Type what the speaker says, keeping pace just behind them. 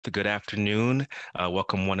Good afternoon.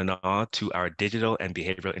 Welcome one and all to our digital and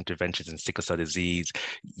behavioral interventions in sickle cell disease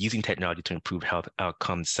using technology to improve health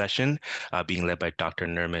outcomes session, being led by Dr.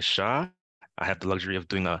 Nirmish Shah. I have the luxury of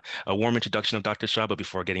doing a warm introduction of Dr. Shah, but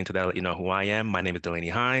before getting to that, I'll let you know who I am. My name is Delaney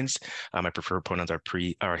Hines. My preferred pronouns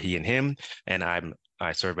are he and him, and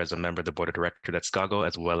I serve as a member of the board of directors at SCOGO,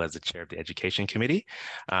 as well as the chair of the education committee.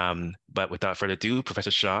 But without further ado,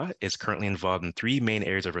 Professor Shah is currently involved in three main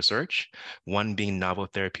areas of research, one being novel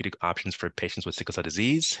therapeutic options for patients with sickle cell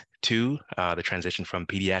disease, two, the transition from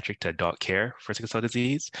pediatric to adult care for sickle cell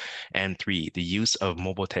disease, and three, the use of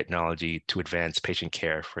mobile technology to advance patient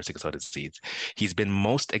care for sickle cell disease. He's been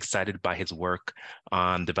most excited by his work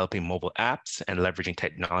on developing mobile apps and leveraging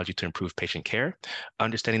technology to improve patient care,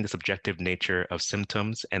 understanding the subjective nature of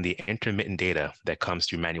symptoms and the intermittent data that comes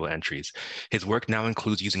through manual entries. His work now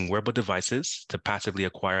includes using wearable devices to passively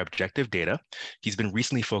acquire objective data. He's been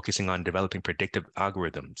recently focusing on developing predictive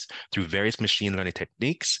algorithms through various machine learning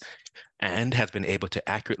techniques and has been able to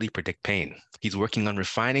accurately predict pain. He's working on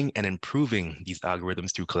refining and improving these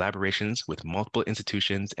algorithms through collaborations with multiple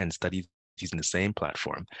institutions and studies using the same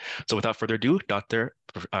platform. So without further ado, Dr.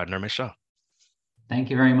 Nirmish Shah. Thank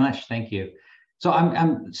you very much. Thank you. So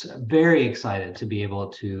I'm very excited to be able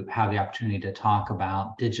to have the opportunity to talk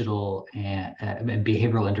about digital and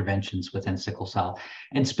behavioral interventions within sickle cell,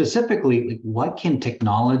 and specifically, what can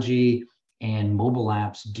technology and mobile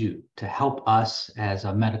apps do to help us as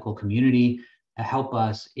a medical community, help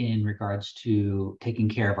us in regards to taking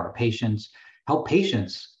care of our patients, help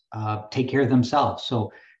patients take care of themselves.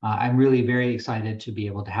 So I'm really very excited to be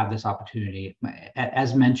able to have this opportunity.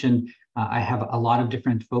 As mentioned, I have a lot of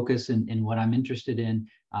different focus in what I'm interested in.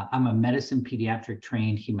 I'm a medicine pediatric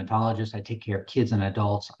trained hematologist. I take care of kids and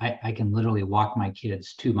adults. I can literally walk my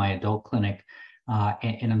kids to my adult clinic,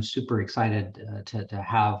 and I'm super excited to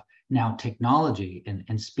have now technology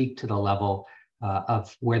and speak to the level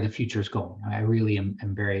of where the future is going. I really am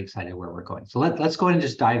very excited where we're going. So let's go ahead and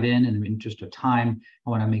just dive in the interest of time. I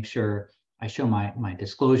want to make sure I show my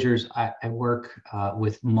disclosures. I work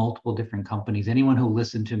with multiple different companies. Anyone who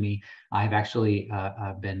listened to me, I've actually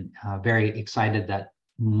been very excited that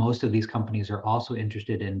most of these companies are also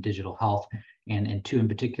interested in digital health, and two in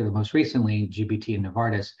particular, most recently, GBT and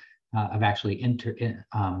Novartis have actually integrated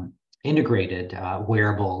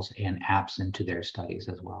wearables and apps into their studies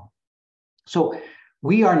as well. So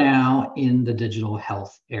we are now in the digital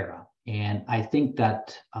health era, and I think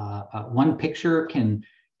that one picture can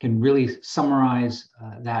really summarize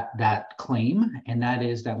that claim, and that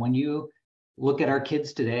is that when you look at our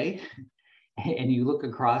kids today and you look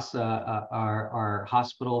across our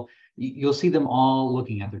hospital, you'll see them all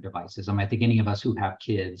looking at their devices. I think any of us who have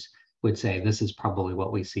kids would say this is probably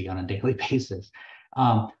what we see on a daily basis.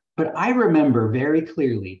 But I remember very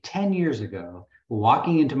clearly 10 years ago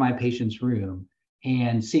walking into my patient's room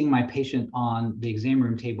and seeing my patient on the exam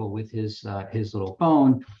room table with his little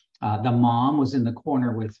phone. The mom was in the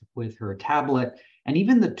corner with her tablet, and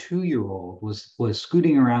even the 2-year-old was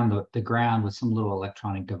scooting around the ground with some little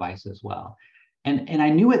electronic device as well. And I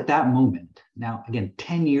knew at that moment, now again,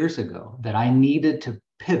 10 years ago, that I needed to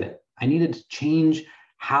pivot. I needed to change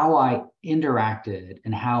how I interacted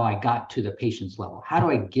and how I got to the patient's level. How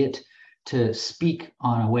do I get to speak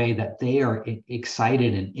on a way that they are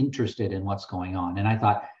excited and interested in what's going on? And I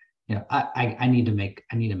thought, I need to make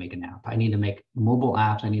an app. I need to make mobile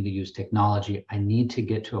apps. I need to use technology. I need to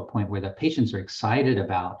get to a point where the patients are excited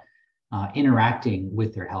about interacting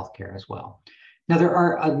with their healthcare as well. Now, there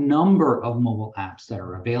are a number of mobile apps that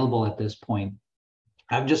are available at this point.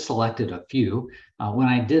 I've just selected a few. When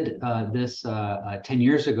I did this 10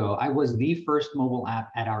 years ago, I was the first mobile app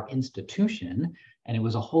at our institution, and it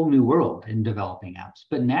was a whole new world in developing apps.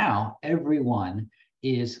 But now everyone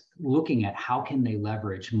is looking at how can they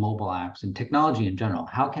leverage mobile apps and technology in general.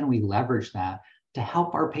 How can we leverage that to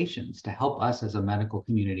help our patients, to help us as a medical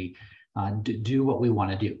community do what we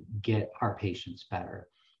want to do, get our patients better.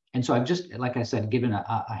 And so I've just, like I said, given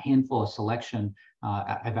a handful of selection.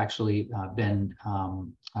 I've actually been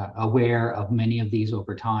aware of many of these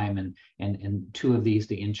over time, and two of these,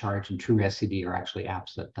 the InCharge and TrueSCD, are actually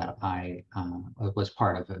apps that I was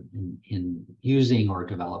part of in using or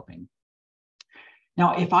developing.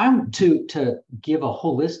 Now, if I'm to give a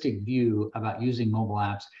holistic view about using mobile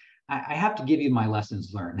apps, I have to give you my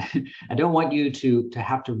lessons learned. I don't want you to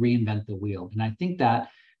have to reinvent the wheel. And I think that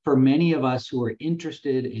for many of us who are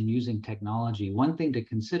interested in using technology, one thing to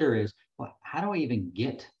consider is, well, how do I even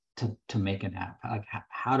get to make an app? Like,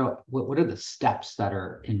 what are the steps that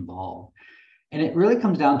are involved? And it really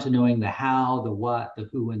comes down to knowing the how, the what, the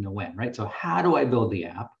who, and the when, right? So how do I build the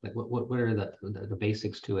app? Like what are the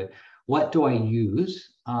basics to it? what do I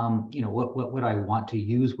use? What would I want to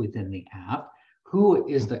use within the app? Who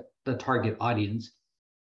is the target audience?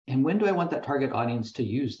 And when do I want that target audience to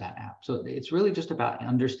use that app? So it's really just about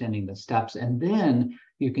understanding the steps, and then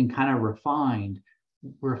you can kind of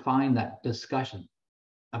refine that discussion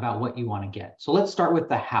about what you want to get. So let's start with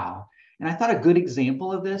the how. And I thought a good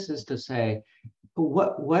example of this is to say,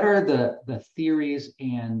 what are the theories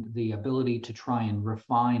and the ability to try and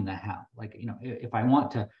refine the how? Like, if I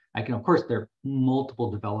want to, I can, of course, there are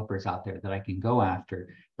multiple developers out there that I can go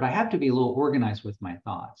after, but I have to be a little organized with my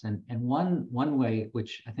thoughts. And one way,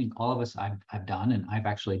 which I think all of us I've done, and I've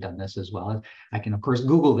actually done this as well, is I can, of course,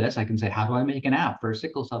 Google this. I can say, how do I make an app for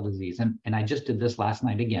sickle cell disease? And I just did this last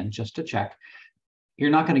night again, just to check. You're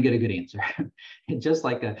not going to get a good answer. Just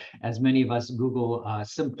like as many of us Google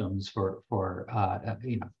symptoms for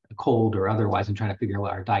a cold or otherwise and trying to figure out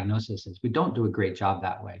what our diagnosis is, we don't do a great job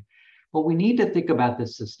that way. But we need to think about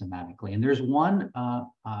this systematically. And there's one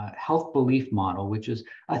health belief model, which is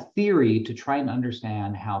a theory to try and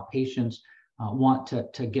understand how patients want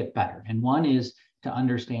to get better. And one is to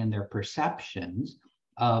understand their perceptions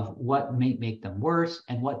of what may make them worse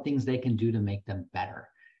and what things they can do to make them better.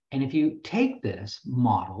 And if you take this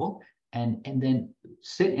model and then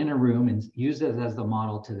sit in a room and use it as the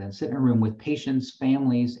model to then sit in a room with patients,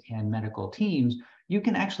 families, and medical teams, you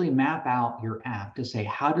can actually map out your app to say,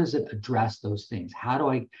 how does it address those things? How do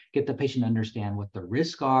I get the patient to understand what the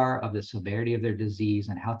risks are of the severity of their disease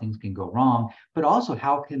and how things can go wrong, but also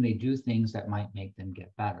how can they do things that might make them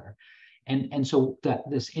get better? And so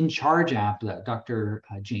this In Charge app that Dr.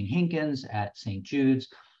 Jane Hankins at St. Jude's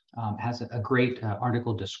has a great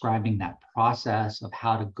article describing that process of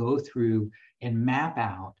how to go through and map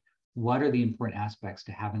out what are the important aspects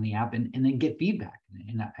to have in the app, and then get feedback.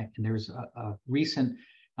 And there's a recent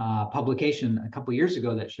publication a couple of years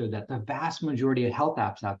ago that showed that the vast majority of health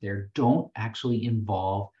apps out there don't actually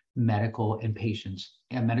involve medical and patients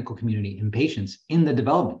and medical community and patients in the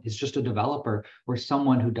development. It's just a developer or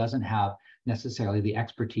someone who doesn't have necessarily the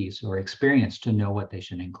expertise or experience to know what they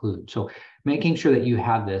should include. So making sure that you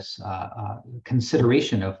have this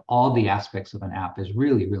consideration of all the aspects of an app is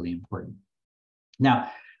really, really important. Now,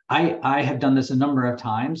 I have done this a number of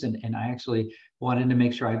times, and I actually wanted to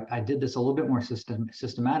make sure I did this a little bit more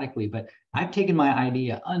systematically, but I've taken my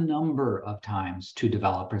idea a number of times to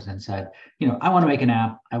developers and said, I want to make an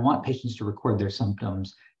app. I want patients to record their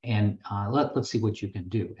symptoms, and let's see what you can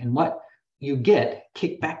do. And what you get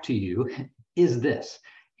kicked back to you is this.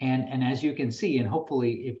 And as you can see, and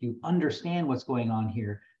hopefully if you understand what's going on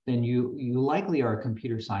here, then you likely are a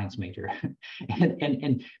computer science major.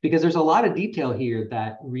 and because there's a lot of detail here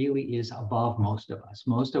that really is above most of us.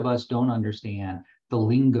 Most of us don't understand the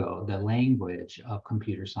lingo, the language of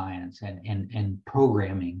computer science and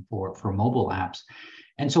programming for mobile apps.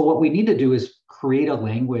 And so what we need to do is create a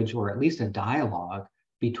language, or at least a dialogue,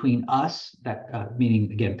 between us, that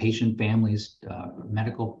meaning, again, patient families,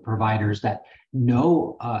 medical providers that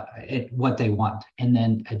know what they want, and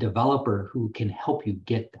then a developer who can help you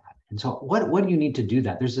get that. And so what do you need to do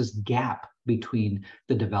that? There's this gap between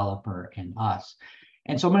the developer and us.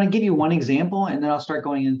 And so I'm going to give you one example, and then I'll start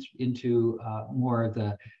going into more of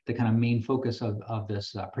the kind of main focus of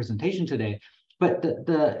this presentation today. But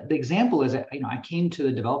the example is that, I came to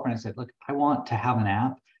the developer and I said, look, I want to have an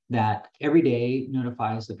app that every day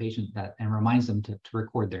notifies the patient and reminds them to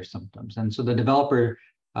record their symptoms. And so the developer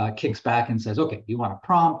kicks back and says, okay, you want a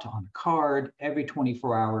prompt on a card every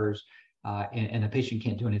 24 hours, and the patient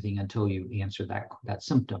can't do anything until you answer that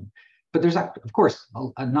symptom. But there's, of course,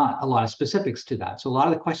 not a lot of specifics to that. So a lot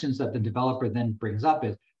of the questions that the developer then brings up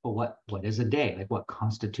is, well, what is a day? Like, what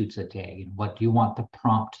constitutes a day? What do you want the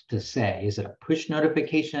prompt to say? Is it a push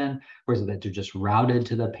notification, or is it that they're just routed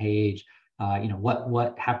to the page?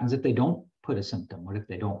 What happens if they don't put a symptom? What if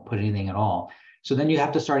they don't put anything at all? So then you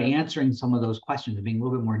have to start answering some of those questions and being a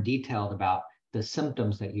little bit more detailed about the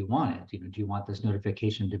symptoms that you wanted. Do you want this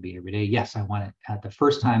notification to be every day? Yes, I want it at the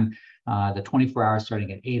first time, the 24 hours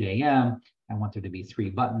starting at 8 a.m. I want there to be 3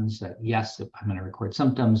 buttons that, yes, I'm going to record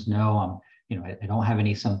symptoms. No, I don't have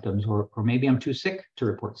any symptoms, or maybe I'm too sick to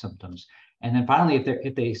report symptoms. And then finally,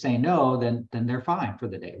 if they say no, then they're fine for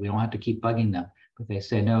the day. We don't have to keep bugging them. If they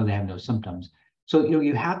say no, they have no symptoms. So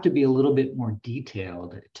you have to be a little bit more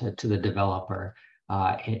detailed to the developer,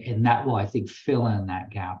 and that will, I think, fill in that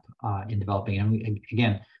gap in developing. And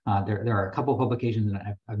there are a couple of publications,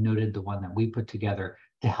 and I've noted the one that we put together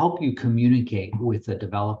to help you communicate with the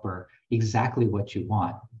developer exactly what you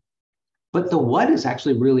want. But the what is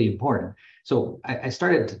actually really important. So I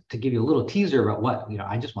started to give you a little teaser about what,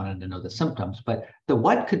 I just wanted to know the symptoms, but the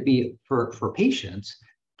what could be for patients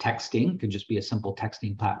texting, could just be a simple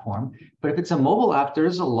texting platform. But if it's a mobile app,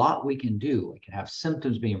 there's a lot we can do. It can have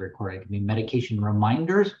symptoms being recorded. It can be medication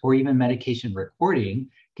reminders or even medication recording.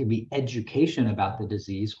 It can be education about the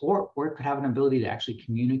disease, or it could have an ability to actually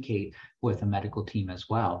communicate with a medical team as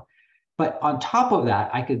well. But on top of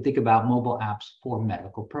that, I could think about mobile apps for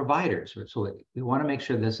medical providers. So we want to make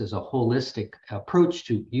sure this is a holistic approach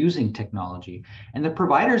to using technology. And the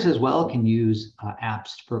providers as well can use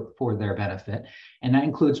apps for their benefit. And that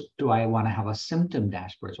includes, do I want to have a symptom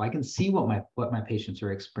dashboard so I can see what my patients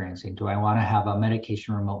are experiencing? Do I want to have a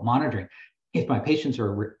medication remote monitoring? If my patients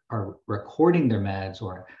are recording their meds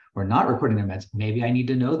or not recording their meds, maybe I need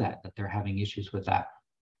to know that they're having issues with that.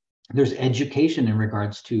 There's education in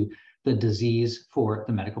regards to the disease for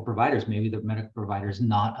the medical providers. Maybe the medical provider is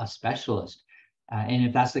not a specialist. And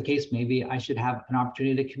if that's the case, maybe I should have an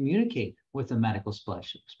opportunity to communicate with a medical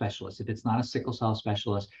specialist. If it's not a sickle cell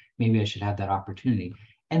specialist, maybe I should have that opportunity.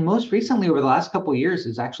 And most recently, over the last couple of years,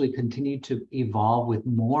 it's actually continued to evolve with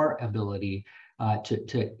more ability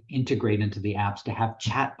to integrate into the apps, to have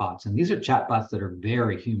chatbots. And these are chatbots that are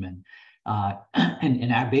very human.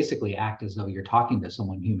 And basically act as though you're talking to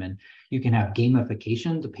someone human. You can have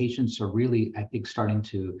gamification. The patients are really, I think, starting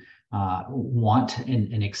to want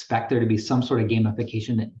and expect there to be some sort of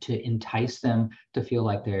gamification to entice them to feel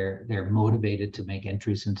like they're motivated to make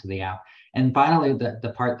entries into the app. And finally,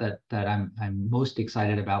 the part that I'm most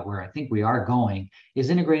excited about, where I think we are going,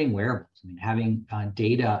 is integrating wearables. I mean, having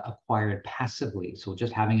data acquired passively. So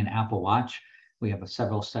just having an Apple Watch. We have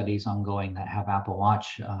several studies ongoing that have Apple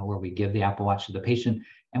Watch, where we give the Apple Watch to the patient,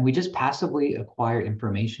 and we just passively acquire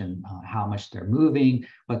information, how much they're moving,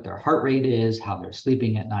 what their heart rate is, how they're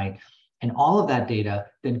sleeping at night. And all of that data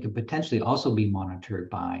then could potentially also be monitored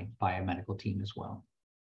by a medical team as well.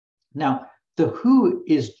 Now, the who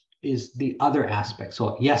is the other aspect.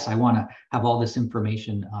 So yes, I want to have all this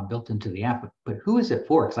information built into the app, but who is it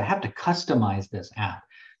for? Because I have to customize this app.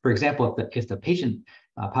 For example, if the patient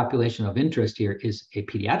population of interest here is a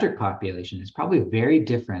pediatric population, it's probably very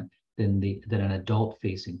different than an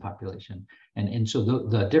adult-facing population. And so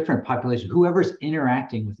the different population, whoever's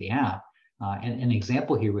interacting with the app, and an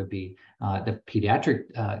example here would be the pediatric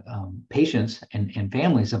patients and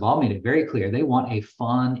families have all made it very clear they want a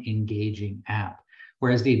fun, engaging app.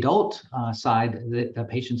 Whereas the adult side, the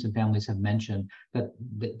patients and families have mentioned that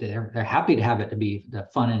they're happy to have it to be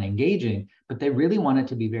fun and engaging, but they really want it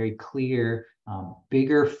to be very clear,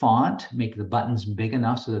 bigger font, make the buttons big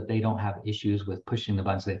enough so that they don't have issues with pushing the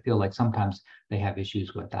buttons. They feel like sometimes they have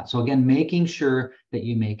issues with that. So again, making sure that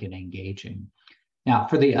you make it engaging. Now,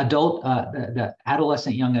 for the adult, the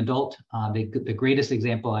adolescent young adult, the greatest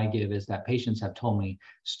example I give is that patients have told me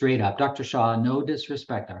straight up, Dr. Shah, no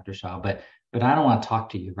disrespect, Dr. Shah, but I don't want to talk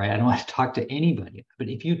to you, right? I don't want to talk to anybody. But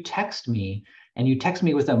if you text me and you text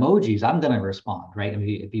me with emojis, I'm going to respond, right?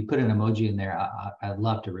 If you put an emoji in there, I'd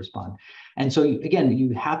love to respond. And so again,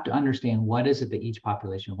 you have to understand what is it that each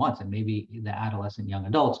population wants. And maybe the adolescent young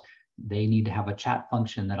adults, they need to have a chat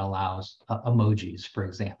function that allows emojis, for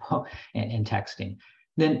example, and texting.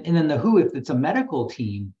 Then the who, if it's a medical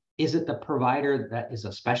team, is it the provider that is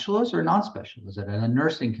a specialist or non-specialist? Is it a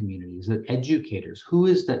nursing community? Is it educators? Who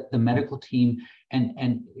is the medical team?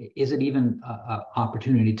 And is it even an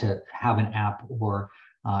opportunity to have an app or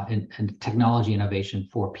and technology innovation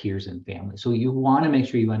for peers and families? So you want to make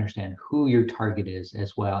sure you understand who your target is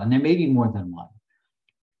as well. And there may be more than one.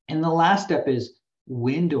 And the last step is,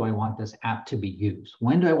 when do I want this app to be used?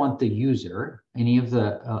 When do I want the user, any of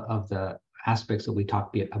the aspects that we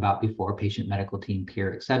talked about before, patient, medical team,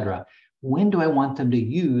 peer, et cetera, when do I want them to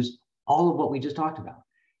use all of what we just talked about?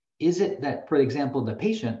 Is it that, for example, the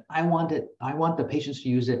patient, I want the patients to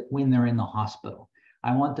use it when they're in the hospital.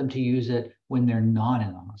 I want them to use it when they're not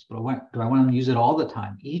in the hospital. Do I want them to use it all the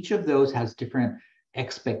time? Each of those has different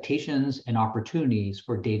expectations and opportunities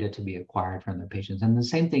for data to be acquired from the patients. And the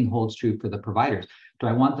same thing holds true for the providers. Do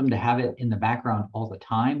I want them to have it in the background all the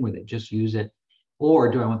time where they just use it?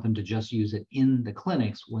 Or do I want them to just use it in the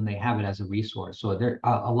clinics when they have it as a resource? So there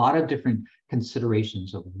are a lot of different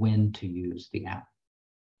considerations of when to use the app.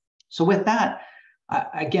 So with that,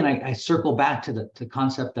 I circle back to the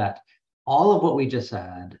concept that all of what we just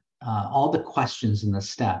said, all the questions and the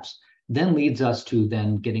steps, then leads us to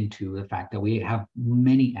then getting to the fact that we have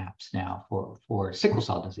many apps now for sickle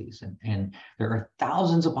cell disease. And there are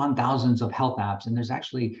thousands upon thousands of health apps, and there's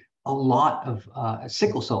actually a lot of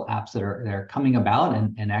sickle cell apps that are coming about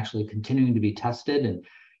and actually continuing to be tested. And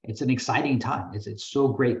it's an exciting time. It's so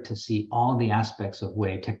great to see all the aspects of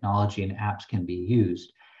way technology and apps can be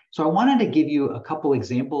used. So I wanted to give you a couple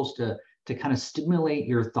examples to kind of stimulate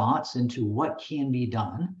your thoughts into what can be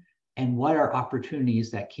done and what are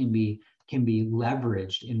opportunities that can be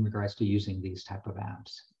leveraged in regards to using these type of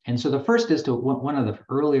apps. And so the first is to one of the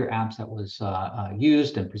earlier apps that was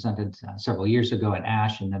used and presented several years ago at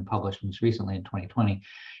ASH and then published most recently in 2020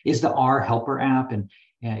 is the R Helper app. And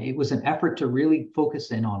it was an effort to really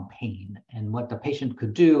focus in on pain. And what the patient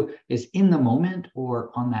could do is in the moment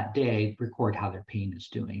or on that day, record how their pain is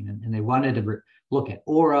doing. And they wanted to look at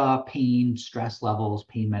aura, pain, stress levels,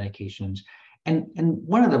 pain medications. And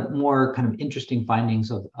one of the more kind of interesting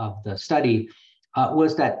findings of the study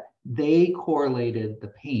was that they correlated the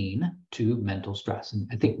pain to mental stress. And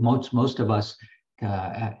I think most of us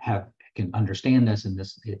can understand this, and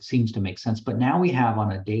it seems to make sense. But now we have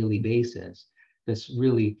on a daily basis this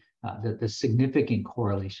really the significant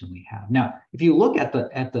correlation we have. Now, if you look at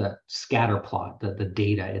the scatter plot, the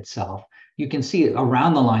data itself, you can see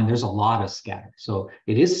around the line there's a lot of scatter. So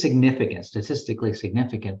it is significant, statistically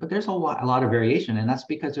significant, but there's a lot of variation, and that's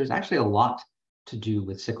because there's actually a lot to do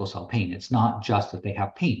with sickle cell pain. It's not just that they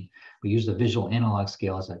have pain. We use the visual analog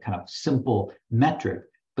scale as a kind of simple metric,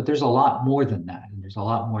 but there's a lot more than that, and there's a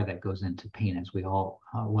lot more that goes into pain, as we all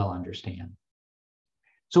well understand.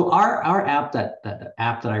 So our app, the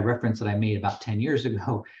app that I referenced that I made about 10 years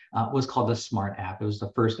ago was called the Smart app. It was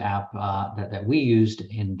the first app that we used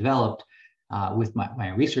and developed with my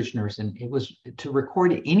research nurse, and it was to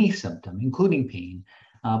record any symptom, including pain,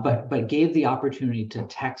 but gave the opportunity to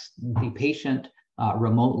text the patient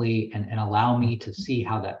remotely and allow me to see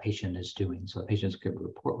how that patient is doing. So patients could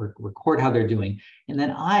record how they're doing, and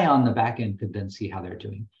then I on the back end could then see how they're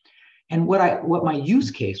doing. And what my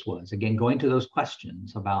use case was, again, going to those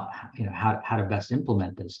questions about how to best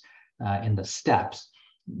implement this in the steps.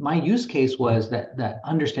 My use case was that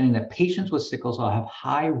understanding that patients with sickle cell have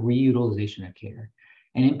high reutilization of care.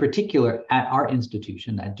 And in particular, at our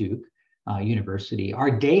institution at Duke University,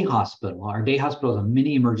 our day hospital is a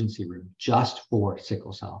mini emergency room just for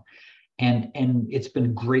sickle cell. And it's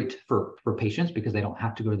been great for patients because they don't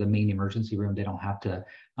have to go to the main emergency room. They don't have to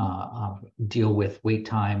deal with wait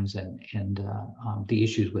times and the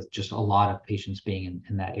issues with just a lot of patients being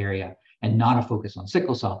in that area, and not a focus on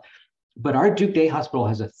sickle cell. But our Duke Day Hospital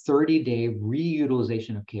has a 30-day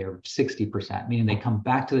reutilization of care of 60%, meaning they come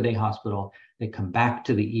back to the day hospital, they come back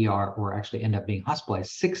to the ER, or actually end up being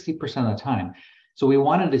hospitalized 60% of the time. So we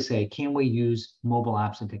wanted to say, can we use mobile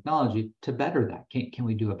apps and technology to better that? Can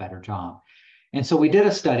we do a better job? And so we did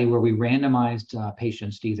a study where we randomized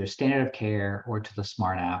patients to either standard of care or to the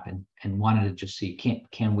Smart app, and wanted to just see,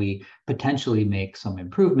 can we potentially make some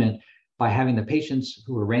improvement by having the patients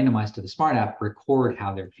who are randomized to the Smart app record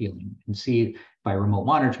how they're feeling and see by remote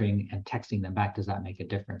monitoring and texting them back, does that make a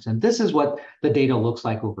difference? And this is what the data looks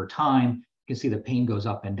like over time. You can see the pain goes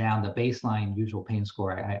up and down. The baseline usual pain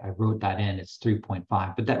score, I wrote that in, it's 3.5,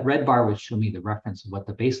 but that red bar would show me the reference of what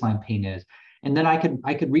the baseline pain is. And then I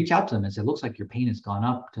could reach out to them and say, it looks like your pain has gone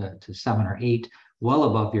up to 7 or 8, well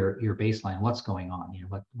above your baseline. What's going on?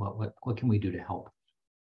 What can we do to help?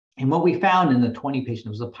 And what we found in the 20 patients, it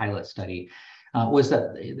was a pilot study, was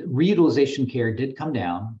that reutilization care did come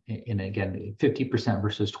down, and again, 50%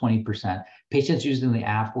 versus 20%. Patients using the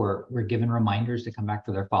app were given reminders to come back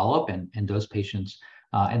for their follow-up, and those patients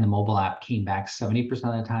in the mobile app came back 70%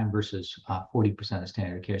 of the time versus 40% of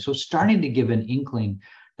standard care. So starting to give an inkling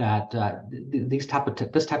that this type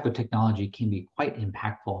of technology can be quite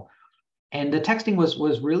impactful. And the texting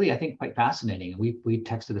was really, I think, quite fascinating. We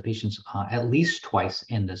texted the patients at least twice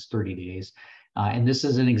in this 30 days. And this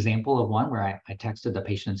is an example of one where I texted the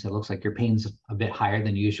patient and said, looks like your pain's a bit higher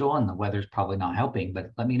than usual and the weather's probably not helping,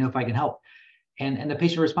 but let me know if I can help. And the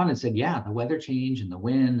patient responded and said, yeah, the weather change and the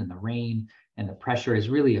wind and the rain and the pressure has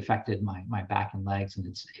really affected my back and legs. And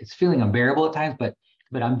it's feeling unbearable at times, but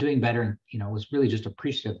I'm doing better. And, was really just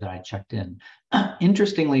appreciative that I checked in.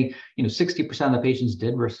 Interestingly, 60% of the patients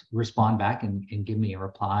did respond back and give me a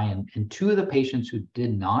reply. And 2 of the patients who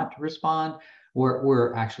did not respond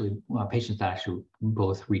were actually patients that actually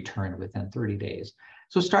both returned within 30 days.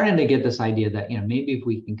 So starting to get this idea that, maybe if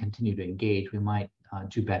we can continue to engage, we might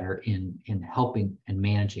do better in helping and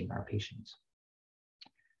managing our patients.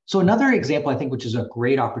 So another example, I think, which is a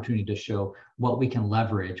great opportunity to show what we can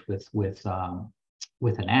leverage with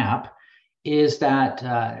an app, is that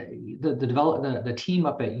the team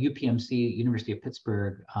up at UPMC, University of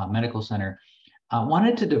Pittsburgh Medical Center,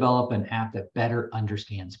 wanted to develop an app that better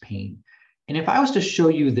understands pain. And if I was to show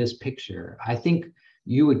you this picture, I think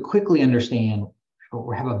you would quickly understand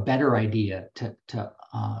or have a better idea to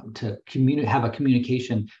have a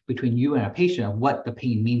communication between you and a patient of what the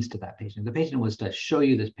pain means to that patient. If the patient was to show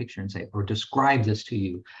you this picture and say, or describe this to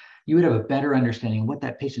you, you would have a better understanding of what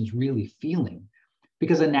that patient's really feeling.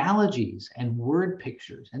 because analogies and word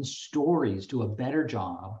pictures and stories do a better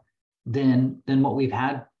job than what we've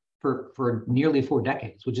had for nearly 4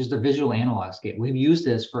 decades, which is the visual analog scale. We've used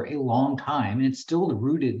this for a long time, and it's still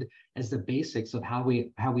rooted as the basics of how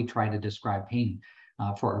we try to describe pain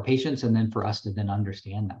for our patients, and then for us to then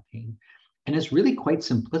understand that pain. And it's really quite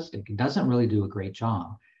simplistic. It doesn't really do a great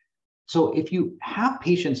job. So if you have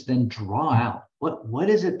patients then draw out what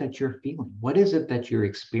is it that you're feeling, what is it that you're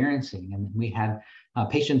experiencing, and we had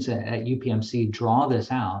patients at UPMC draw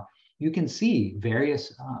this out, you can see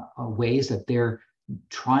various ways that they're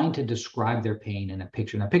trying to describe their pain in a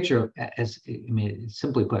picture. And a picture,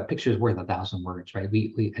 simply put, picture is worth 1,000 words, right?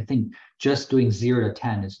 I think just doing 0 to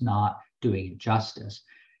 10 is not doing it justice.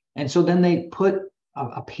 And so then they put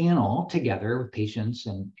a panel together with patients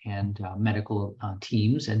and medical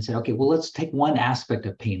teams and said, okay, well, let's take one aspect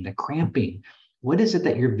of pain, the cramping. What is it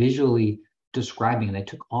that you're visually describing? And they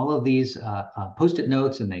took all of these Post-it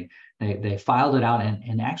notes and they filed it out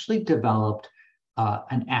and actually developed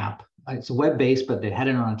an app. It's web-based, but they had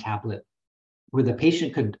it on a tablet where the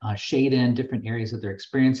patient could shade in different areas that they're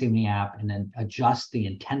experiencing the app and then adjust the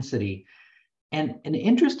intensity. And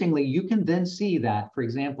interestingly, you can then see that, for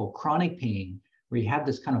example, chronic pain, where you have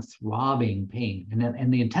this kind of throbbing pain,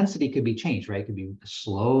 and the intensity could be changed, right? It could be a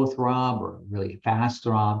slow throb or really fast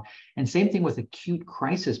throb. And same thing with acute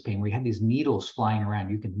crisis pain, where you have these needles flying around.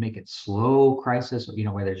 You can make it slow crisis,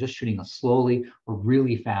 where they're just shooting us slowly or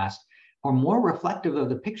really fast, or more reflective of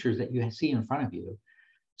the pictures that you see in front of you.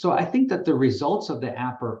 So I think that the results of the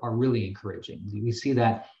app are really encouraging. We see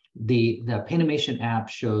that the Painimation app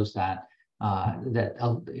shows that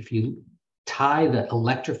if you tie the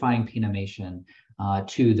electrifying painimation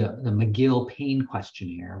to the McGill pain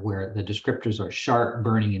questionnaire, where the descriptors are sharp,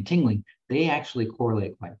 burning, and tingling, they actually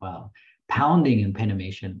correlate quite well. Pounding in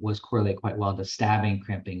painimation was correlate quite well to stabbing,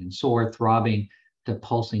 cramping, and sore, throbbing to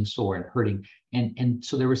pulsing, sore, and hurting. And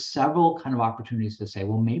so there were several kind of opportunities to say,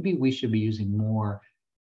 well, maybe we should be using more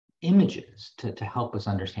images to help us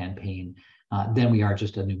understand pain than we are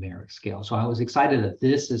just a numeric scale. So I was excited that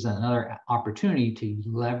this is another opportunity to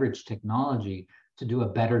leverage technology to do a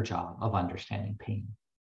better job of understanding pain.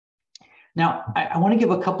 Now, I want to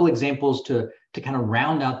give a couple examples to kind of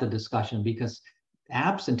round out the discussion, because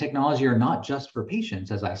apps and technology are not just for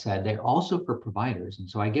patients, as I said, they're also for providers. And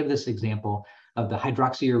so I give this example of the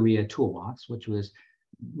hydroxyurea toolbox, which was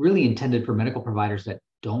really intended for medical providers that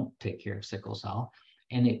don't take care of sickle cell.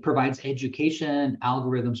 And it provides education,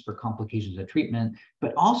 algorithms for complications of treatment,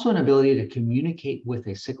 but also an ability to communicate with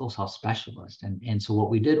a sickle cell specialist. And so what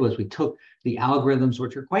we did was we took the algorithms,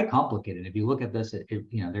 which are quite complicated. If you look at this,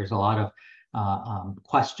 there's a lot of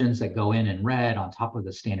questions that go in red on top of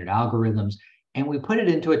the standard algorithms, and we put it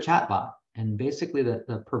into a chatbot. And basically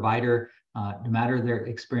the provider, no matter their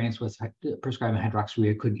experience with prescribing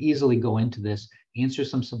hydroxyurea, could easily go into this, answer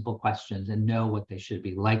some simple questions, and know what they should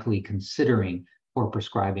be likely considering for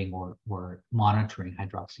prescribing or monitoring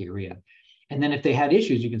hydroxyurea. And then if they had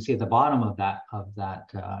issues, you can see at the bottom of that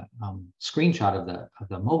screenshot of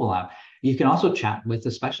the mobile app, you can also chat with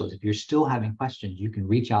the specialist. If you're still having questions, you can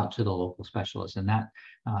reach out to the local specialist. And that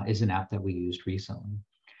is an app that we used recently.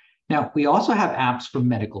 Now, we also have apps for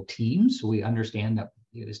medical teams. So we understand that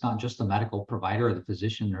it's not just the medical provider or the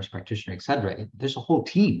physician, nurse practitioner, et cetera. There's a whole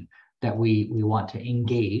team that we want to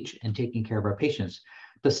engage in taking care of our patients.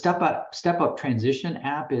 The Step Up Transition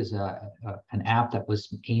app is an app that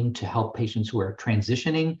was aimed to help patients who are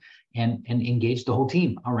transitioning and engage the whole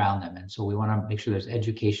team around them. And so we want to make sure there's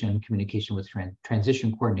education, communication with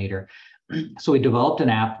transition coordinator. So we developed an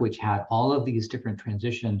app which had all of these different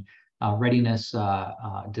transition readiness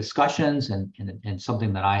discussions and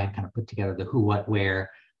something that I had kind of put together, the who, what,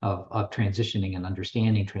 where of transitioning and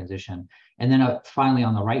understanding transition. And then finally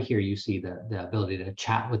on the right here, you see the ability to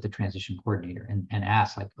chat with the transition coordinator and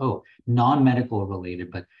ask like, oh, non-medical related,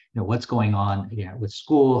 but what's going on with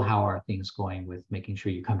school, how are things going with making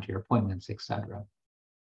sure you come to your appointments, et cetera.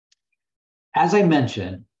 As I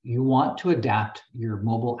mentioned, you want to adapt your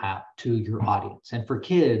mobile app to your audience. And for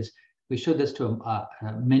kids, we showed this to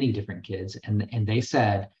many different kids, and they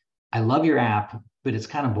said, I love your app, but it's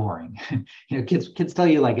kind of boring. Kids tell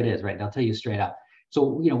you like it is, right? They'll tell you straight up. So,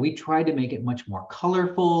 we tried to make it much more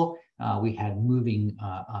colorful. We had moving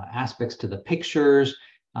aspects to the pictures.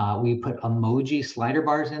 We put emoji slider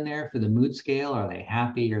bars in there for the mood scale. Are they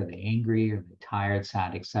happy? Are they angry? Are they tired,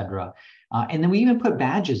 sad, etc.? And then we even put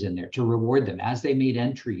badges in there to reward them as they made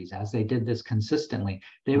entries, as they did this consistently.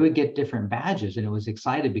 They would get different badges, and it was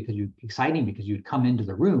exciting because you'd come into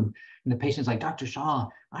the room and the patient's like, Dr. Shah,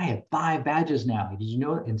 I have 5 badges now. Did you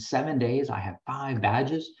know in 7 days I have 5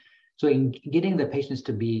 badges? So in getting the patients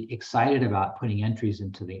to be excited about putting entries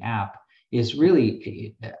into the app is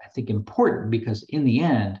really, I think, important, because in the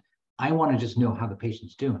end, I want to just know how the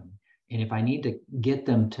patient's doing. And if I need to get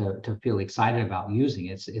them to feel excited about using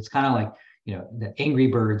it, it's kind of like, the Angry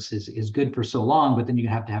Birds is good for so long, but then you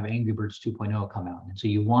have to have Angry Birds 2.0 come out. And so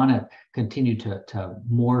you want to continue to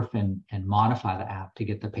morph and modify the app to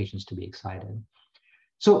get the patients to be excited.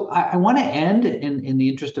 So I want to end in the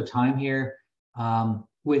interest of time here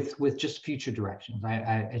with just future directions.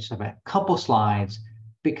 I just have a couple slides,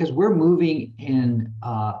 because we're moving in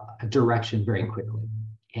a direction very quickly.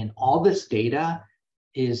 And all this data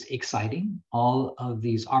is exciting. All of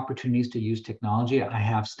these opportunities to use technology. I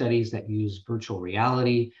have studies that use virtual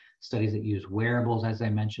reality, studies that use wearables, as I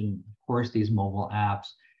mentioned, of course, these mobile apps.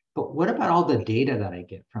 But what about all the data that I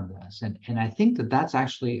get from this? And I think that's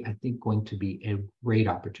actually, I think, going to be a great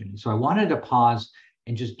opportunity. So I wanted to pause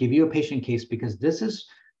and just give you a patient case, because this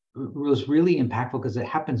was really impactful, because it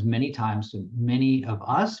happens many times to many of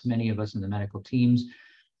us in the medical teams.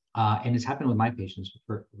 And it's happened with my patients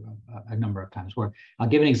for a number of times. Where I'll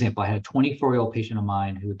give an example. I had a 24-year-old patient of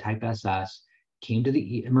mine who had type SS, came to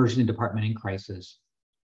the emergency department in crisis,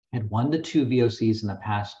 had 1 to 2 VOCs in the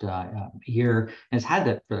past year, and has had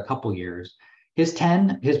that for a couple years. His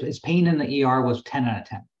pain in the ER was 10 out of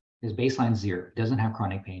 10. His baseline 0. He doesn't have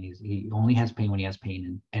chronic pain. He only has pain when he has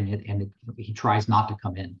pain, and he tries not to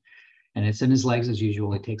come in. And it's in his legs as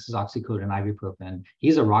usual. He takes his oxycodone and ibuprofen.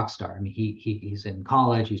 He's a rock star. I mean, he's in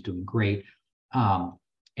college. He's doing great, and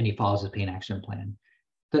he follows his pain action plan.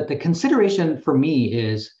 The consideration for me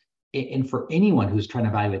is, and for anyone who's trying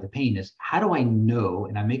to evaluate the pain, is how do I know,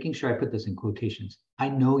 and I'm making sure I put this in quotations, I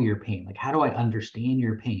know your pain. Like, how do I understand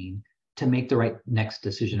your pain to make the right next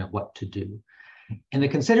decision of what to do? And the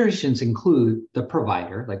considerations include the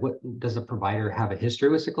provider. Like, what does the provider have a history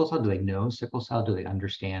with sickle cell? Do they know sickle cell? Do they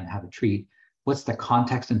understand how to treat? What's the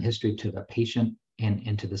context and history to the patient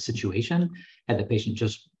and to the situation? Had the patient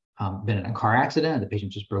just been in a car accident? Had the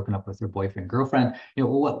patient just broken up with their boyfriend, girlfriend?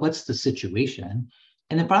 What's the situation?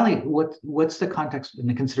 And then finally, what's the context and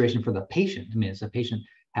the consideration for the patient? I mean, does the patient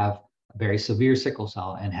have a very severe sickle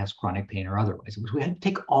cell and has chronic pain or otherwise? We had to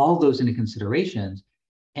take all those into considerations.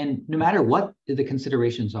 And no matter what the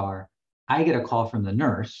considerations are, I get a call from the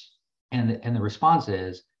nurse, and the response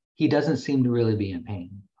is, he doesn't seem to really be in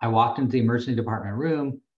pain. I walked into the emergency department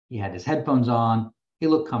room. He had his headphones on. He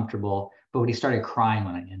looked comfortable, but when he started crying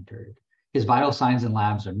when I entered, his vital signs and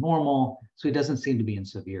labs are normal, so he doesn't seem to be in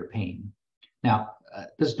severe pain. Now,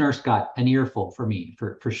 this nurse got an earful for me,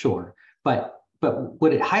 for sure. But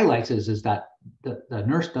what it highlights is that the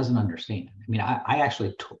nurse doesn't understand. I mean, I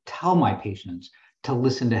actually tell my patients to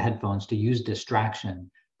listen to headphones, to use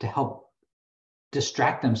distraction, to help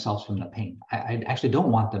distract themselves from the pain. I actually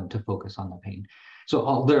don't want them to focus on the pain.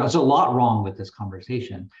 So there's a lot wrong with this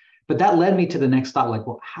conversation. But that led me to the next thought, like,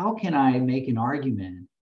 well, how can I make an argument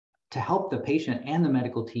to help the patient and the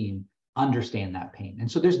medical team understand that pain?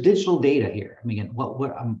 And so there's digital data here. I mean,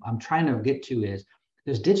 what I'm trying to get to is,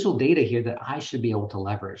 there's digital data here that I should be able to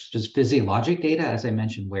leverage. There's physiologic data, as I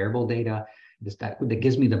mentioned, wearable data, that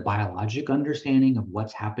gives me the biologic understanding of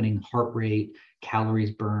what's happening, heart rate,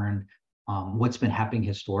 calories burned, what's been happening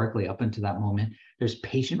historically up until that moment. There's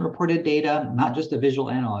patient-reported data, not just the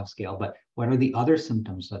visual analog scale, but what are the other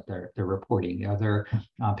symptoms that they're reporting? Are there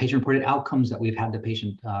patient-reported outcomes that we've had the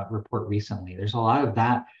patient report recently? There's a lot of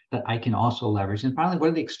that I can also leverage. And finally, what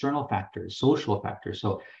are the external factors, social factors?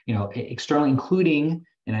 So, external, including,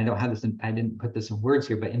 and I don't have this, I didn't put this in words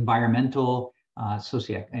here, but environmental,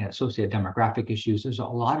 socio-demographic issues. There's a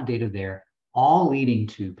lot of data there, all leading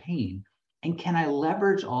to pain. And can I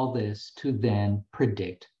leverage all this to then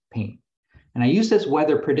predict pain? And I use this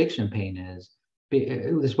weather prediction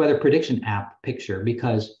app picture,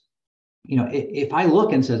 because, if I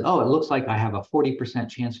look and says, oh, it looks like I have a 40%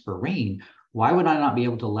 chance for rain, why would I not be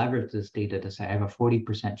able to leverage this data to say I have a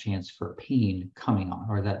 40% chance for pain coming on,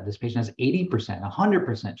 or that this patient has 80%,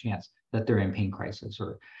 100% chance that they're in pain crisis?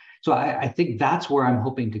 So I think that's where I'm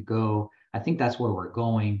hoping to go. I think that's where we're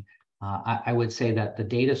going. I would say that the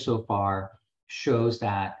data so far shows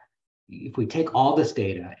that if we take all this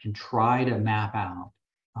data and try to map out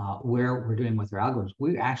where we're doing with our algorithms,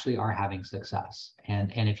 we actually are having success.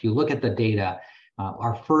 And if you look at the data,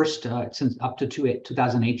 our first, since up to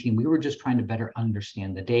 2018, we were just trying to better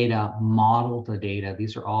understand the data, model the data.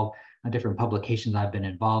 These are all different publications I've been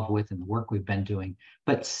involved with and the work we've been doing.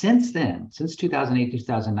 But since then, since 2018,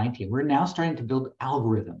 2019, we're now starting to build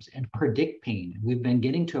algorithms and predict pain. We've been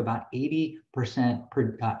getting to about 80%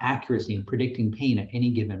 accuracy in predicting pain at any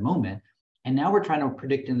given moment. And now we're trying to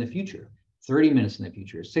predict in the future, 30 minutes in the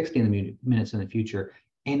future, 60 minutes in the future.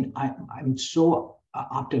 And I'm so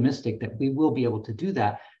optimistic that we will be able to do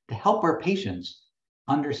that to help our patients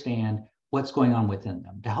understand what's going on within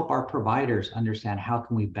them, to help our providers understand how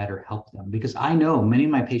can we better help them. Because I know many of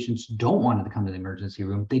my patients don't want to come to the emergency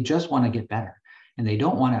room. They just want to get better. And they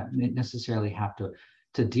don't want to necessarily have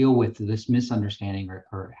to deal with this misunderstanding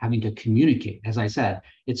or having to communicate. As I said,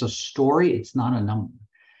 it's a story, it's not a number.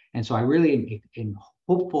 And so I really am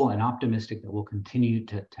hopeful and optimistic that we'll continue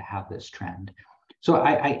to have this trend. So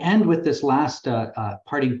I end with this last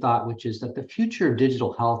parting thought, which is that the future of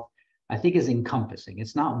digital health, I think, is encompassing.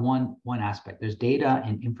 It's not one aspect. There's data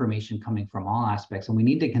and information coming from all aspects, and we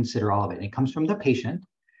need to consider all of it. And it comes from the patient,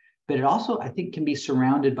 but it also, I think, can be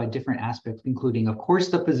surrounded by different aspects, including, of course,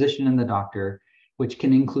 the physician and the doctor, which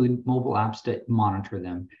can include mobile apps to monitor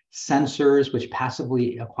them, sensors, which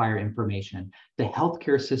passively acquire information, the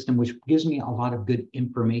healthcare system, which gives me a lot of good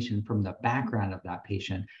information from the background of that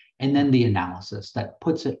patient, and then the analysis that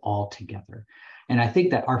puts it all together. And I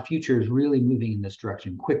think that our future is really moving in this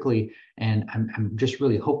direction quickly. And I'm just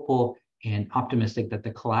really hopeful and optimistic that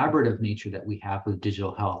the collaborative nature that we have with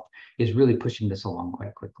digital health is really pushing this along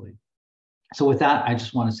quite quickly. So with that, I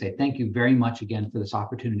just want to say thank you very much again for this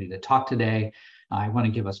opportunity to talk today. I want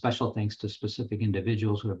to give a special thanks to specific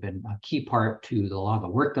individuals who have been a key part to a lot of the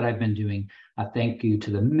work that I've been doing. Thank you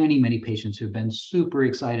to the many, many patients who've been super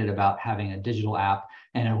excited about having a digital app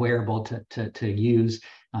and a wearable to use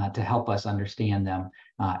to help us understand them.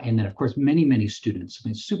 And then, of course, many, many students, I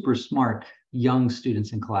mean, super smart young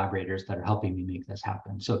students and collaborators that are helping me make this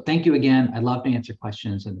happen. So thank you again. I'd love to answer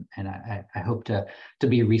questions, and I hope to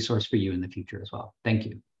be a resource for you in the future as well. Thank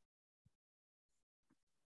you.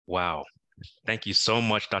 Wow. Thank you so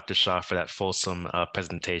much, Dr. Shah, for that fulsome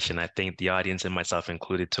presentation. I think the audience and myself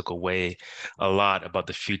included took away a lot about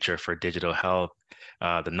the future for digital health,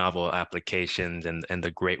 the novel applications, and the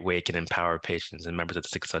great way it can empower patients and members of the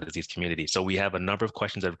sickle cell disease community. So we have a number of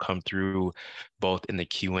questions that have come through both in the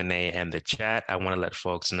Q&A and the chat. I want to let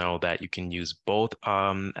folks know that you can use both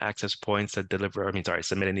access points to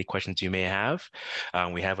submit any questions you may have.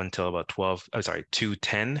 We have until about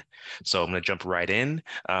 2:10. So I'm going to jump right in.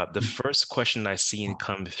 The first question I seen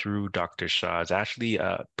come through, Dr. Shah, is actually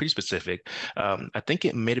pretty specific. I think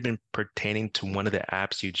it may have been pertaining to one of the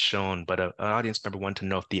apps you'd shown, but an audience member wanted to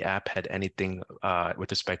know if the app had anything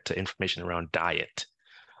with respect to information around diet.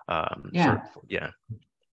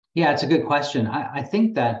 Yeah, it's a good question. I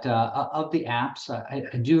think that of the apps,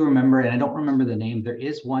 I do remember, and I don't remember the name, there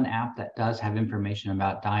is one app that does have information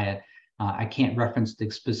about diet. I can't reference the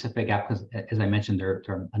specific app because, as I mentioned, there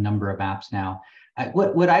are a number of apps now.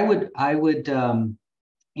 What I would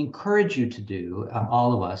encourage you to do,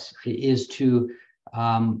 all of us, is to,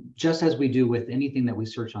 just as we do with anything that we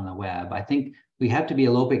search on the web, I think we have to be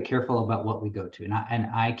a little bit careful about what we go to. And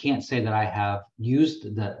I can't say that I have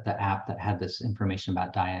used the app that had this information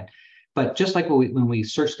about diet, but just like when we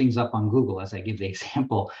search things up on Google, as I give the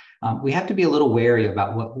example, we have to be a little wary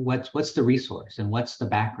about what's the resource and what's the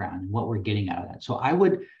background and what we're getting out of that. So I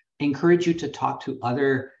would encourage you to talk to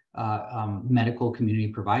other medical community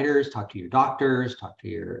providers, talk to your doctors, talk to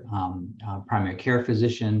your primary care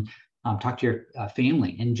physician, talk to your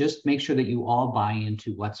family, and just make sure that you all buy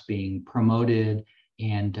into what's being promoted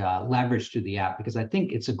and leveraged through the app, because I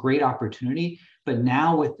think it's a great opportunity. But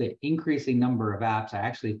now with the increasing number of apps, I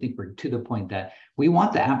actually think we're to the point that we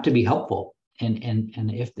want the app to be helpful. And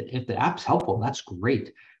if the app's helpful, that's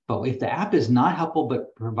great. But if the app is not helpful,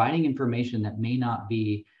 but providing information that may not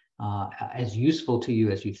be as useful to you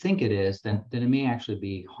as you think it is, then it may actually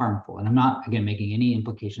be harmful. And I'm not, again, making any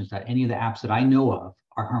implications that any of the apps that I know of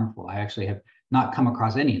are harmful. I actually have not come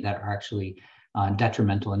across any that are actually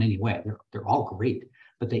detrimental in any way. They're all great,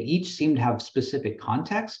 but they each seem to have specific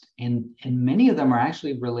context, and many of them are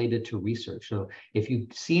actually related to research. So if you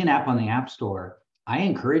see an app on the App Store, I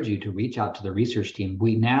encourage you to reach out to the research team.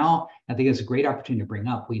 We now, I think it's a great opportunity to bring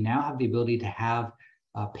up, we now have the ability to have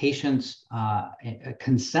patients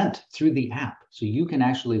consent through the app. So you can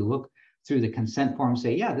actually look through the consent form,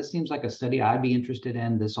 say, yeah, this seems like a study I'd be interested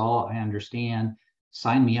in, this all I understand,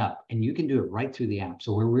 sign me up. And you can do it right through the app.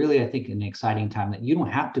 So we're really, I think, in an exciting time that you don't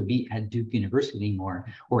have to be at Duke University anymore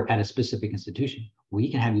or at a specific institution. We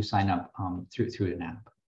can have you sign up through an app.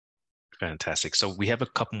 Fantastic. So we have a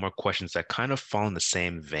couple more questions that kind of fall in the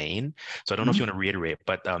same vein. So I don't know if you want to reiterate,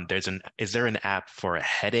 but is there an app for a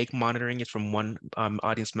headache monitoring? It's from one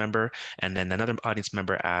audience member. And then another audience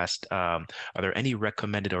member asked, are there any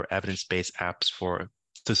recommended or evidence-based apps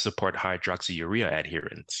to support hydroxyurea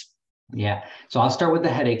adherence? Yeah, so I'll start with the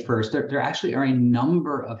headache first. There actually are a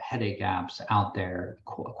number of headache apps out there,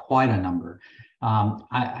 quite a number.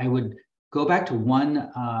 I would go back to one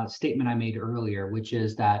statement I made earlier, which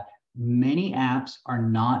is that many apps are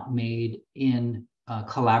not made in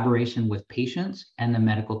collaboration with patients and the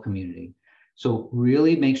medical community. So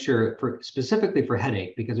really make sure, specifically for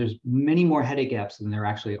headache, because there's many more headache apps than there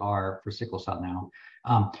actually are for sickle cell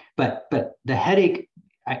now. But the headache,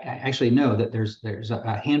 I actually know that there's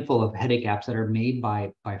a handful of headache apps that are made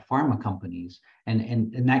by pharma companies,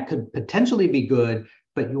 and that could potentially be good,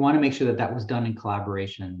 but you want to make sure that that was done in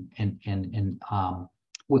collaboration and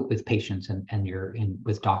with patients and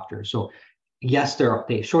with doctors. So yes,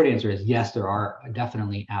 the short answer is yes, there are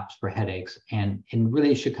definitely apps for headaches, and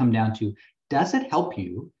really it should come down to, does it help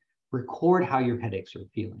you record how your headaches are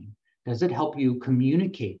feeling? Does it help you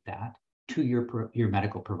communicate that to your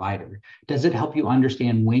medical provider? Does it help you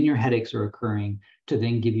understand when your headaches are occurring to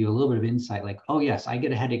then give you a little bit of insight, like, oh yes, I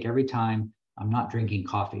get a headache every time I'm not drinking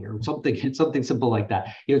coffee, or something simple like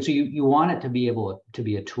that. So you want it to be able to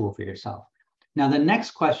be a tool for yourself. Now, the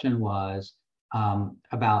next question was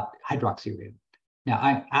about hydroxyurea. Now,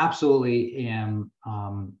 I absolutely am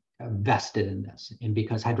vested in this, and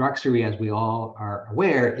because hydroxyurea, as we all are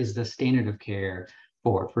aware, is the standard of care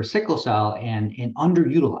for sickle cell, and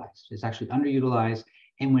underutilized. It's actually underutilized,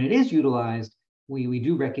 and when it is utilized, we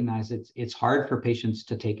do recognize it's hard for patients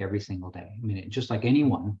to take every single day. I mean, just like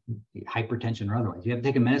anyone, hypertension or otherwise, you have to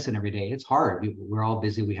take a medicine every day. It's hard. We're all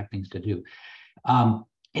busy. We have things to do.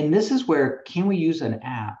 And this is where, can we use an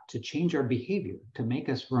app to change our behavior, to make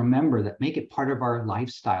us remember that, make it part of our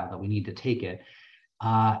lifestyle, that we need to take it.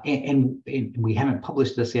 And we haven't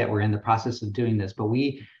published this yet. We're in the process of doing this, but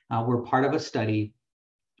we were part of a study,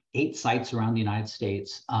 8 sites around the United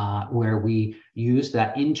States, where we use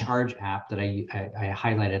that InCharge app that I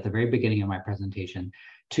highlighted at the very beginning of my presentation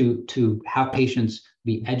to have patients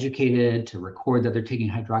be educated, to record that they're taking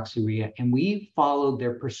hydroxyurea, and we followed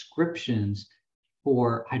their prescriptions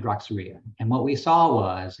for hydroxyurea. And what we saw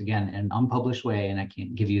was, again, in an unpublished way, and I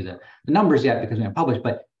can't give you the numbers yet because we haven't published,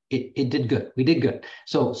 but it did good. We did good.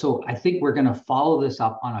 So I think we're going to follow this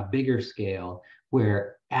up on a bigger scale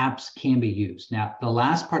where apps can be used. Now, the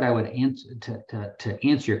last part I would answer to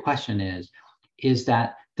answer your question is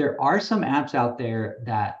that there are some apps out there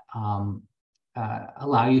that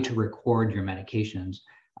allow you to record your medications,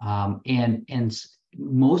 and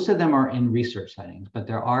most of them are in research settings, but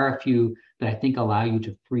there are a few that I think allow you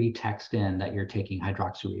to free text in that you're taking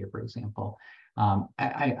hydroxyurea, for example.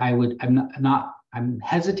 I'm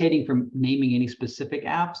hesitating from naming any specific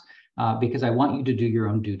apps because I want you to do your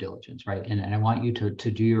own due diligence, right? And I want you to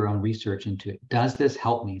do your own research into, does this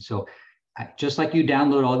help me? So just like you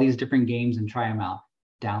download all these different games and try them out,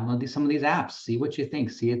 download some of these apps, see what you think,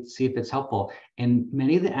 see if it's helpful. And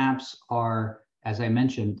many of the apps are, as I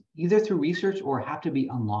mentioned, either through research or have to be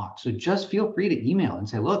unlocked. So just feel free to email and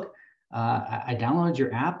say, look, I downloaded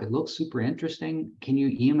your app. It looks super interesting. Can you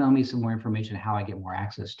email me some more information how I get more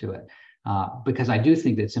access to it? Because I do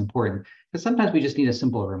think that's important, because sometimes we just need a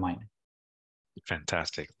simple reminder.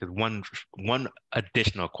 Fantastic. One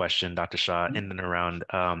additional question, Dr. Shah, in and around,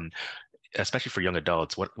 especially for young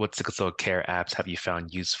adults, what sickle cell care apps have you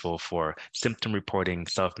found useful for symptom reporting,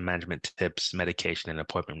 self-management tips, medication and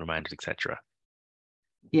appointment reminders, etc.?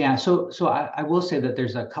 Yeah, so I will say that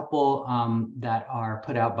there's a couple that are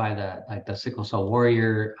put out by the Sickle Cell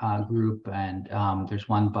Warrior group, and there's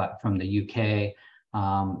one but from the UK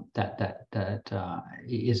that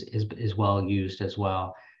is well used as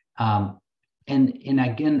well. And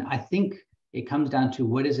again, I think it comes down to,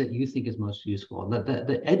 what is it you think is most useful?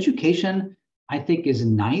 The education, I think, is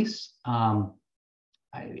nice.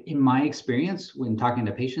 In my experience, when talking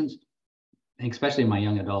to patients, especially my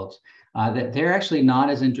young adults, that they're actually not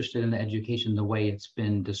as interested in the education the way it's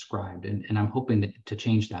been described. And I'm hoping to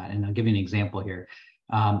change that. And I'll give you an example here.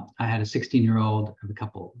 I had a 16-year-old, a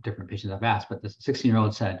couple different patients I've asked, but the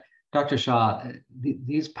 16-year-old said, Dr. Shah,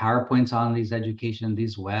 these PowerPoints on these education,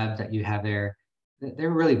 these webs that you have there,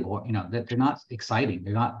 they're really boring. They're not exciting.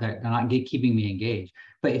 They're not keeping me engaged.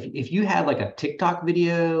 But if you had like a TikTok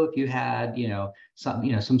video, if you had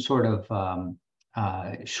some sort of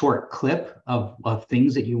short clip of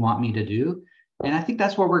things that you want me to do, and I think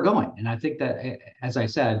that's where we're going. And I think that, as I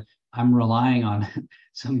said, I'm relying on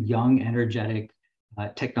some young, energetic,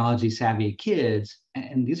 technology savvy kids,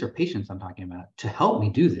 and these are patients I'm talking about, to help me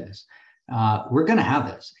do this. We're going to have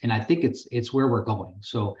this, and I think it's where we're going.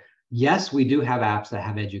 So yes, we do have apps that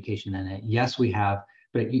have education in it. Yes, we have,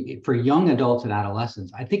 but for young adults and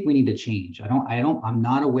adolescents, I think we need to change. I'm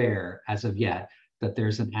not aware as of yet that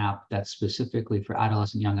there's an app that's specifically for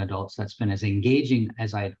adolescent young adults that's been as engaging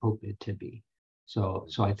as I'd hoped it to be. So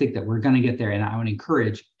I think that we're going to get there, and I would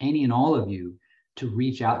encourage any and all of you to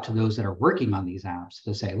reach out to those that are working on these apps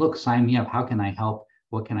to say, look, sign me up. How can I help?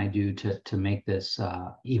 What can I do to make this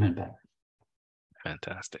even better?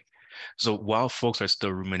 Fantastic. So while folks are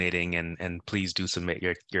still ruminating, and please do submit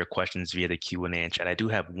your questions via the Q&A and chat, I do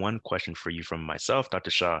have one question for you from myself, Dr.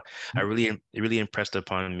 Shah. It really impressed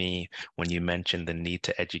upon me when you mentioned the need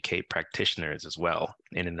to educate practitioners as well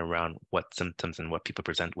in and around what symptoms and what people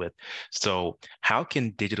present with. So how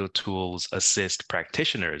can digital tools assist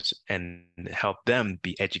practitioners and help them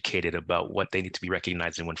be educated about what they need to be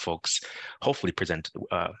recognizing when folks hopefully present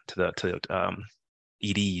to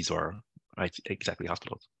EDs or exactly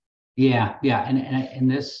hospitals? Yeah, and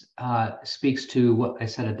this speaks to what I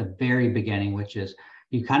said at the very beginning, which is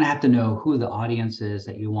you kind of have to know who the audience is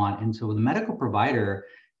that you want. And so with the medical provider,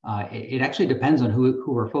 it actually depends on who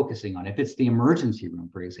we're focusing on. If it's the emergency room,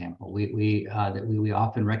 for example, we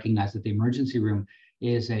often recognize that the emergency room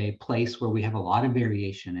is a place where we have a lot of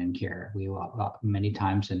variation in care. We many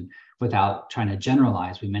times, and without trying to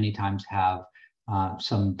generalize, we many times have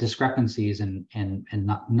some discrepancies and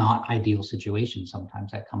not ideal situations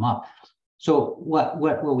sometimes that come up. So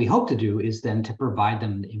what we hope to do is then to provide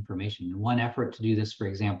them the information. And one effort to do this, for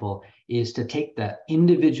example, is to take the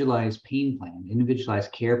individualized pain plan,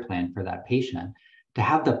 individualized care plan for that patient, to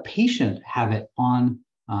have the patient have it on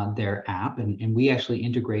their app. And we actually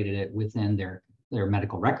integrated it within their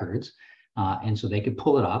medical records. And so they could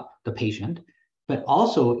pull it up, the patient. But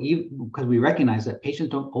also, because we recognize that patients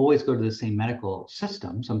don't always go to the same medical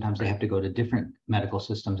system. Sometimes they have to go to different medical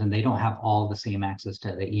systems and they don't have all the same access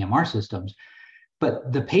to the EMR systems.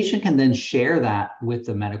 But the patient can then share that with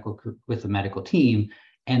the medical team,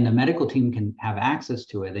 and the medical team can have access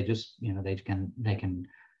to it. They just, we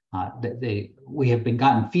have been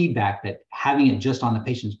gotten feedback that having it just on the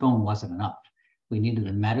patient's phone wasn't enough. We needed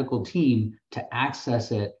the medical team to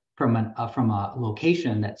access it from a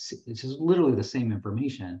location that's it's just literally the same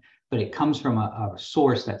information, but it comes from a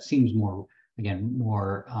source that seems more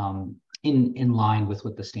in line with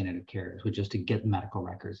what the standard of care is, which is to get medical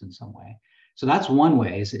records in some way. So that's one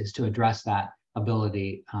way is to address that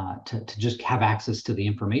ability to just have access to the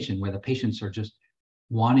information where the patients are just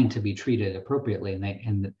wanting to be treated appropriately,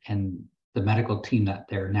 and the medical team that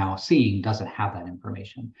they're now seeing doesn't have that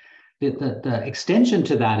information. The extension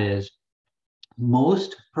to that is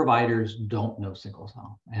most providers don't know sickle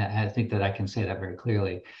cell. I think that I can say that very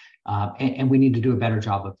clearly. And we need to do a better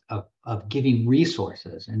job of giving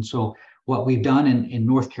resources. And so what we've done in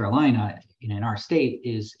North Carolina, in our state,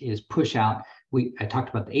 is push out. I talked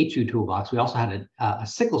about the HU toolbox. We also had a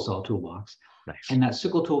sickle cell toolbox. Nice. And that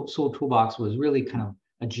sickle cell toolbox was really kind of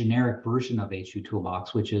a generic version of HU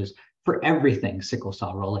toolbox, which is for everything sickle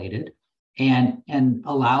cell related. And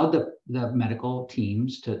allowed the medical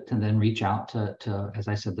teams to then reach out to, as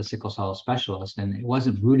I said, the sickle cell specialist. And it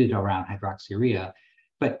wasn't rooted around hydroxyurea.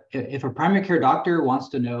 But if a primary care doctor wants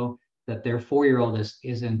to know that their 4-year-old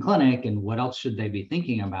is in clinic and what else should they be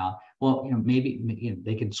thinking about, well, maybe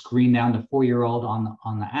they could screen down the 4-year-old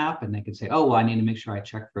on the app, and they could say, oh, well, I need to make sure I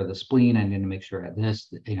check for the spleen. I need to make sure that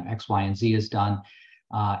this, X, Y, and Z is done.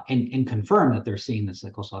 And confirm that they're seeing the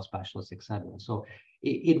sickle cell specialist, et cetera. So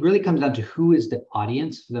it really comes down to who is the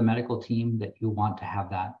audience for the medical team that you want to have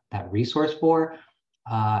that resource for.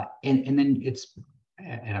 And then it's,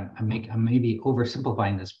 and I'm maybe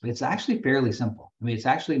oversimplifying this, but it's actually fairly simple. I mean, it's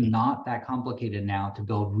actually not that complicated now to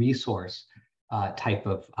build resource type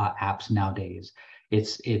of apps nowadays.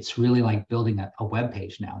 It's really like building a web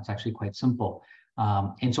page now. It's actually quite simple.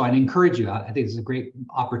 And so I'd encourage you, I think this is a great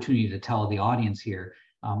opportunity to tell the audience here,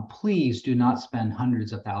 please do not spend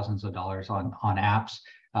hundreds of thousands of dollars on apps.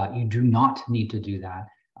 You do not need to do that.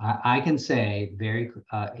 I can say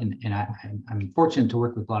I'm fortunate to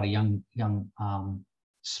work with a lot of young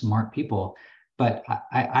smart people, but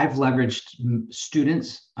I've leveraged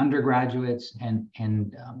students, undergraduates, and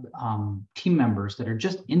team members that are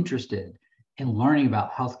just interested in learning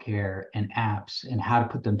about healthcare and apps and how to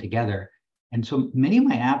put them together. And so many of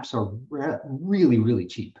my apps are really, really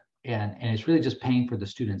cheap. And it's really just paying for the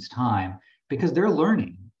students' time because they're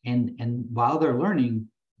learning. And while they're learning,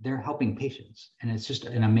 they're helping patients. And it's just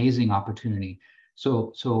an amazing opportunity.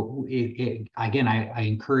 So again, I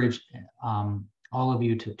encourage all of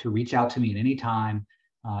you to reach out to me at any time.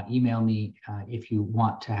 Email me if you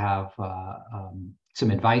want to have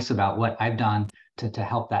some advice about what I've done to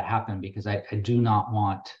help that happen, because I do not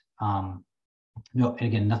want no, and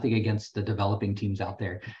again, nothing against the developing teams out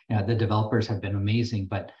there. The developers have been amazing,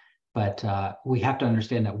 but we have to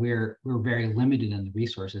understand that we're very limited in the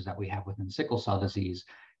resources that we have within sickle cell disease,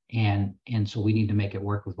 and so we need to make it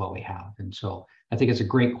work with what we have. And so I think it's a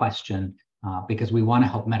great question, because we want to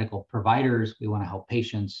help medical providers, we want to help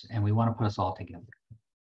patients, and we want to put us all together.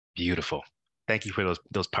 Beautiful. Thank you for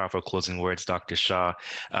those powerful closing words, Dr. Shaw.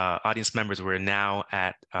 Audience members, we're now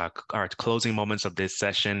at our closing moments of this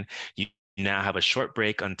session. You now have a short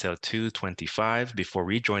break until 2:25 before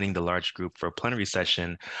rejoining the large group for a plenary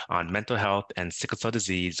session on mental health and sickle cell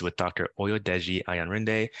disease with Dr. Oyodeji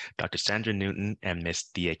Ayanrinde, Dr. Sandra Newton, and Miss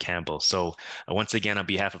Thea Campbell. So once again, on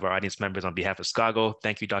behalf of our audience members, on behalf of SCAGO,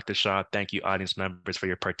 thank you, Dr. Shaw. Thank you, audience members, for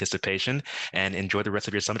your participation, and enjoy the rest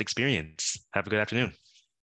of your summit experience. Have a good afternoon.